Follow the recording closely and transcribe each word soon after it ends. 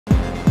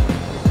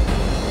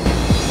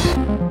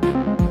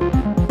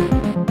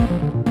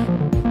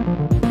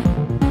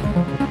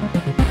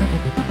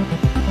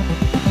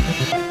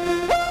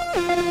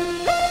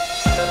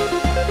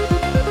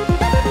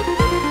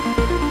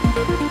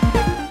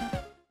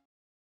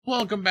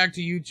Welcome back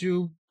to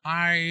YouTube.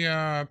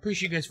 I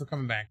appreciate you guys for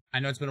coming back. I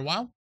know it's been a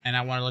while, and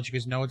I want to let you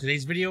guys know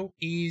today's video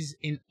is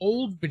an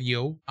old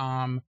video.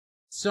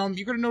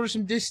 You're gonna notice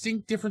some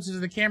distinct differences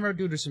in the camera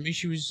due to some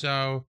issues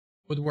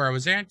with where I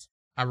was at.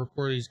 I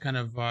recorded these kind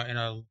of in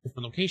a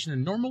different location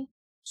than normal.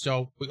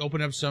 So we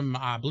opened up some,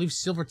 I believe,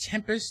 Silver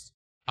Tempest,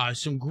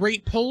 some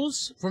great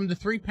pulls from the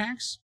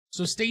 3-packs.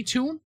 So stay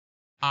tuned.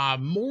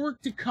 More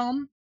to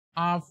come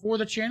for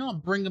the channel. I'm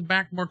bringing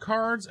back more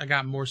cards. I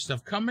got more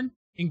stuff coming,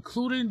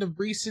 including the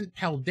recent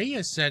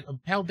Paldea set of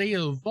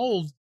Paldea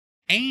Evolved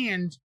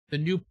and the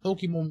new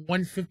Pokemon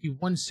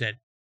 151 set.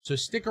 So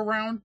stick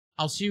around.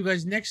 I'll see you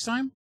guys next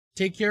time.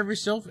 Take care of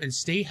yourself and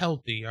stay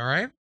healthy,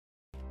 alright?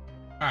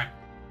 Alright.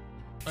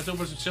 Let's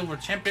open some Silver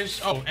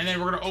Tempest. Oh, and then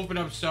we're going to open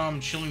up some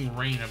Chilling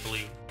Rain, I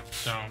believe.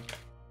 So.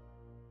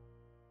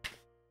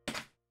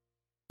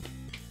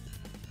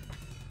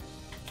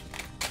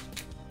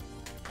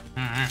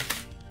 Alright.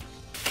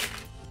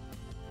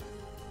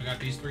 We got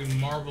these 3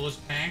 marvelous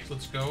packs.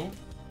 Let's go.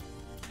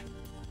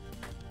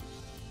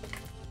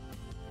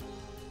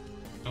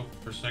 Oh,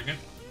 for a second.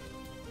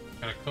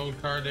 Got a code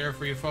card there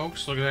for you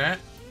folks. Look at that.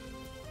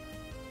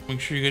 Make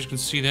sure you guys can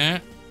see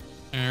that.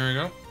 There we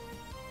go.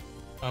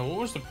 What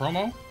was the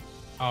promo?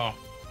 Oh,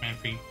 man,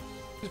 fee.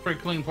 It's a pretty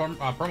clean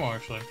promo,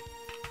 actually.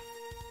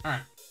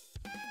 Alright.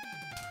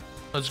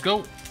 Let's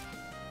go.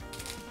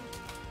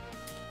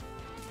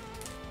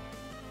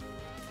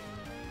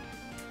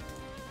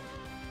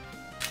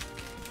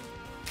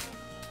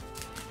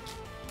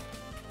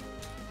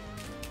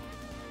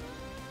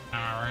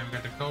 Alright, we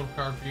got the code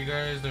card for you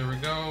guys. There we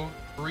go.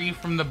 3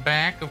 from the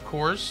back, of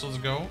course. Let's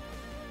go.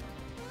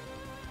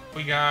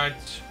 We got...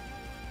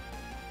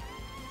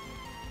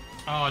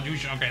 Oh,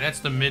 okay, that's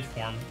the mid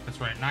form.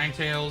 That's right.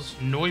 Ninetales,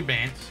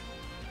 Noibant.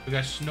 We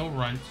got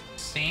Snowrunt,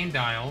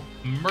 Sandile,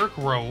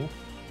 Murkrow,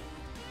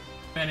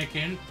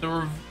 Fennekin.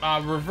 The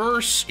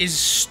reverse is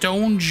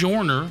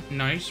Stonejourner.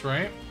 Nice,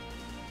 right?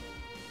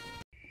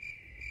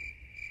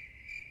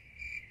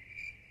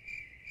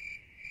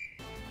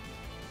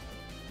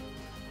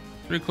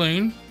 Pretty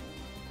clean.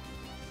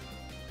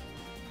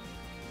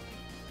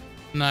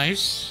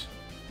 Nice.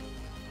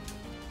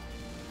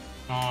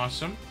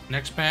 Awesome.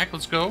 Next pack,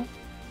 let's go.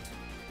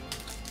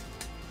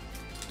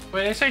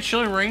 Wait, did I say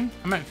Chilling Rain?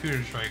 I meant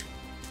Fusion Strike.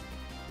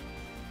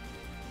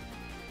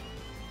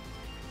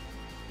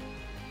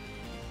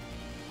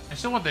 I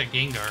still want that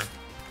Gengar.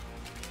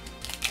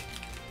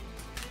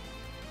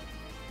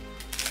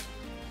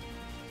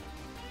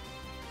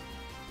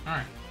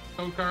 Alright.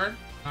 Code card.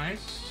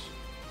 Nice.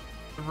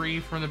 3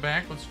 from the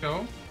back. Let's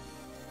go.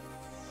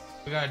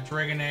 We got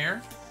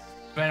Dragonair.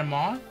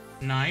 Venomoth.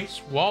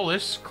 Nice.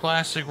 Wallace.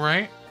 Classic,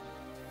 right?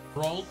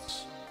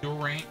 Ralts.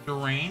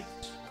 Durant.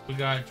 We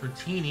got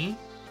Dratini.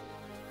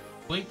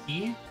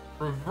 Blinky.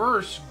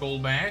 Reverse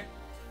Golbat.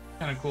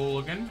 Kind of cool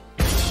looking.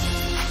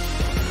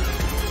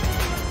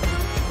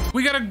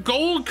 We got a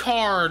gold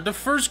card. The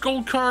first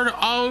gold card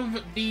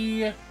of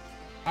the...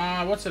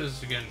 what's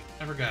this again?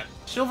 I forgot.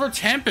 Silver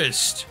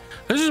Tempest.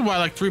 This is why I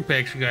like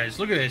 3-packs, you guys.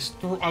 Look at this.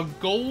 A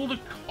gold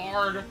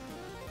card.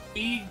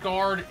 Speed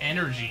Guard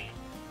Energy.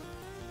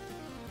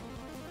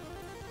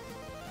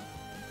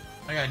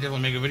 I gotta definitely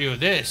make a video of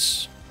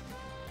this.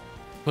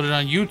 Put it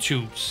on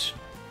YouTube's.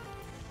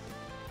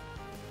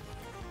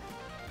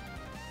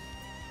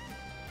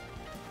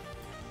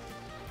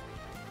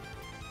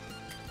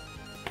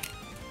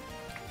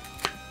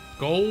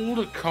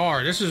 Gold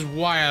card. This is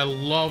why I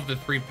love the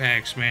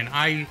 3-packs, man.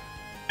 I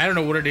don't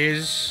know what it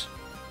is.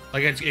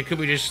 Like it could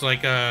be just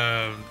like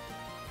a,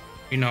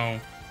 you know,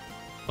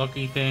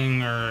 lucky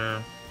thing,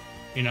 or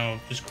you know,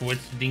 just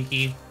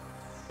coincidinky.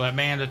 But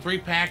man, the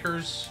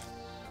 3-packers.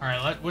 All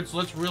right,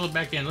 let's reel it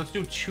back in. Let's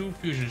do 2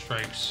 Fusion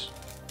Strikes.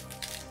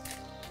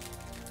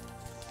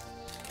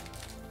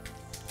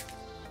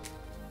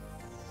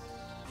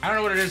 I don't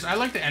know what it is. I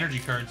like the energy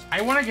cards.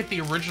 I want to get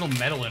the original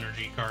Metal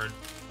Energy card.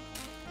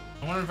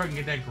 I wonder if I can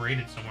get that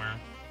graded somewhere.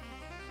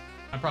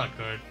 I probably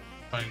could.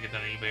 Probably can get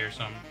that on eBay or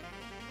something.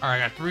 Alright,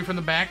 I got 3 from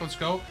the back. Let's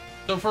go.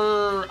 So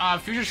for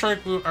Fusion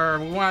Strike, we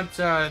want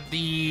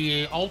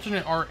the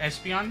alternate art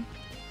Espeon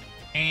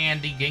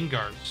and the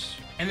Gengars.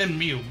 And then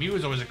Mew. Mew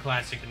is always a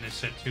classic in this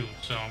set too.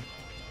 So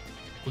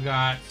we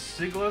got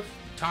Sigilyph,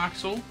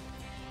 Toxel,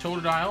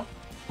 Totodile,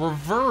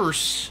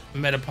 Reverse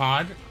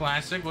Metapod.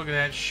 Classic. Look at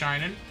that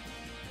shining.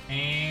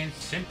 And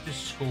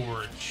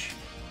Scourge.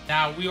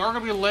 Now, we are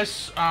going to be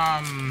less,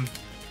 I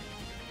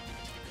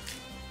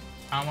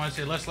want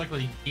to say less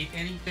likely to get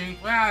anything.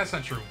 Well, that's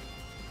not true.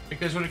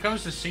 Because when it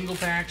comes to single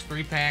packs,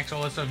 3-packs,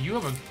 all that stuff, you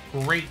have a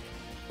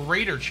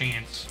greater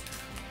chance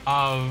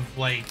of,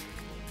 like,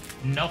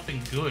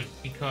 nothing good.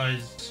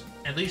 Because,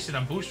 at least in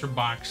a booster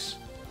box,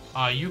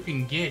 you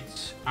can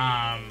get,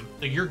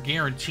 you're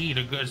guaranteed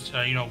a good,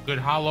 good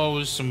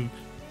hollows, some,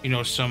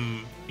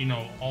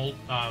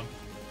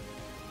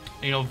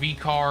 V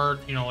card,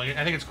 like,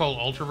 I think it's called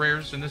ultra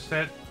rares in this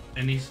set,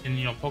 in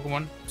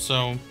Pokemon.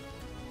 So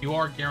you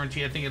are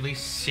guaranteed, I think, at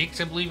least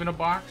 6, I believe, in a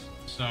box.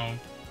 So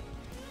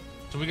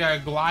we got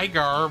a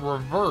Gligar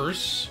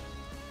reverse.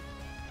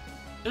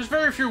 There's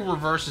very few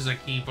reverses I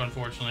keep,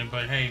 unfortunately,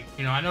 but hey,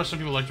 you know, I know some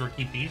people like to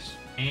keep these.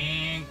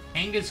 And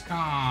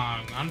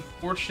Kangaskhan,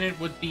 unfortunate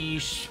with the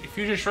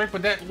Fusion Strike,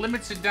 but that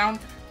limits it down.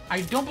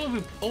 I don't believe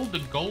we pulled the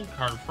gold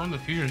card from the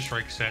Fusion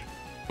Strike set,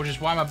 which is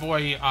why my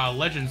boy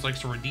Legends likes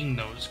to redeem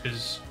those,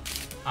 because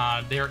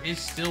there is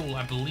still,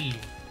 I believe,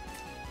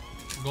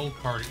 a gold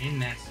card in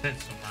that set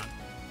somewhere,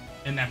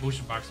 in that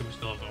booster box that we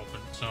still have to open.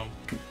 So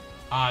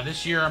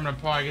this year I'm gonna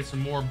probably get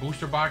some more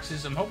booster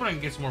boxes. I'm hoping I can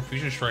get some more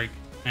Fusion Strike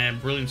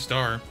and Brilliant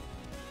Star.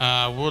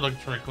 We would like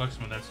to try to collect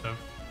some of that stuff.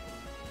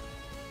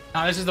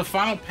 Now this is the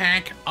final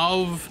pack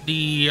of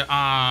the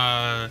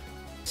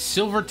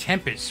Silver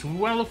Tempest. We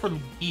want to look for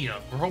Lugia.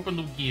 We're hoping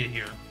Lugia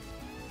here.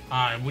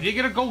 We did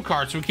get a gold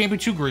card, so we can't be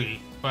too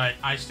greedy, but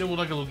I still would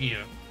like a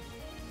Lugia.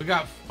 We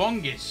got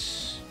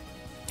Fungus.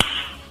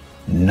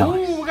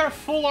 Nice. Ooh, we got a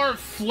full art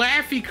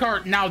Flaffy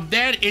card. Now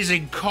that is a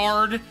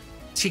card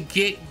to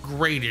get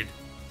graded.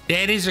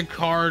 That is a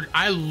card.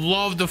 I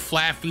love the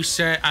Flaffy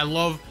set. I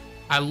love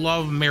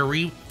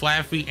Mary,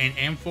 Flaffy, and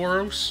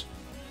Ampharos.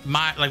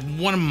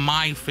 One of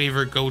my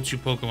favorite go-to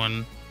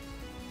Pokemon.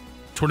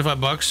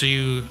 $25, so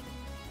you...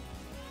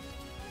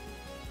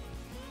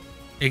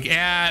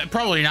 Yeah,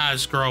 probably not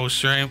as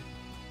gross, right?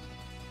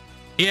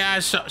 Yeah,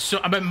 so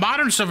I mean,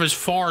 modern stuff is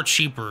far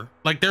cheaper.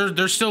 Like,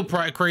 they're still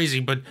crazy,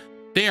 but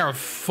they are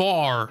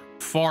far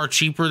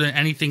cheaper than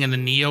anything in the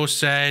Neo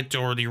set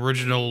or the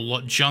original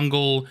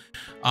Jungle,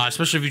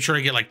 especially if you try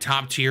to get, like,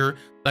 top tier.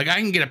 Like,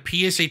 I can get a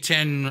PSA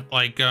 10,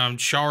 like,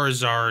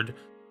 Charizard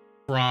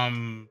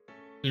from,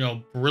 you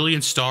know,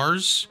 Brilliant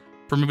Stars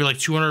for maybe, like,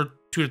 $200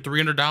 to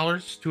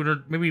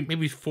 $300,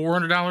 maybe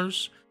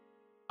 $400.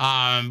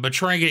 But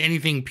trying to get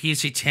anything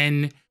PSA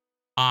 10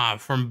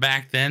 from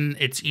back then,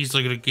 it's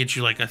easily gonna get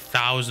you like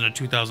 $1,000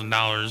 to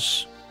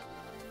 $2,000.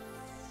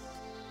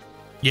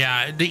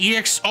 Yeah, the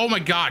EX. Oh my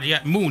God,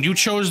 yeah, Moon, you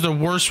chose the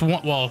worst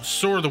one. Well,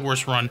 sort of the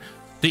worst run.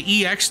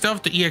 The EX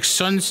stuff, the EX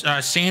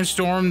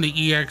Sandstorm,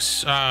 the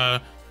EX.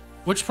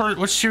 Which part?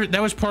 What series?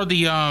 That was part of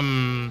the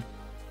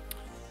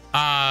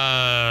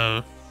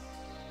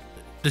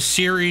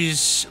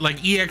series,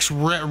 like EX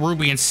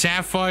Ruby and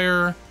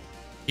Sapphire.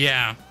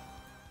 Yeah.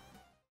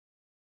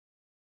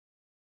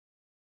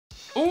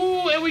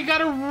 Oh, and we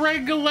got a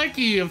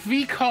Regalecki, a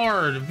V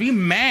card, V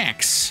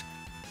Max.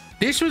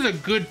 This was a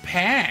good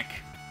pack.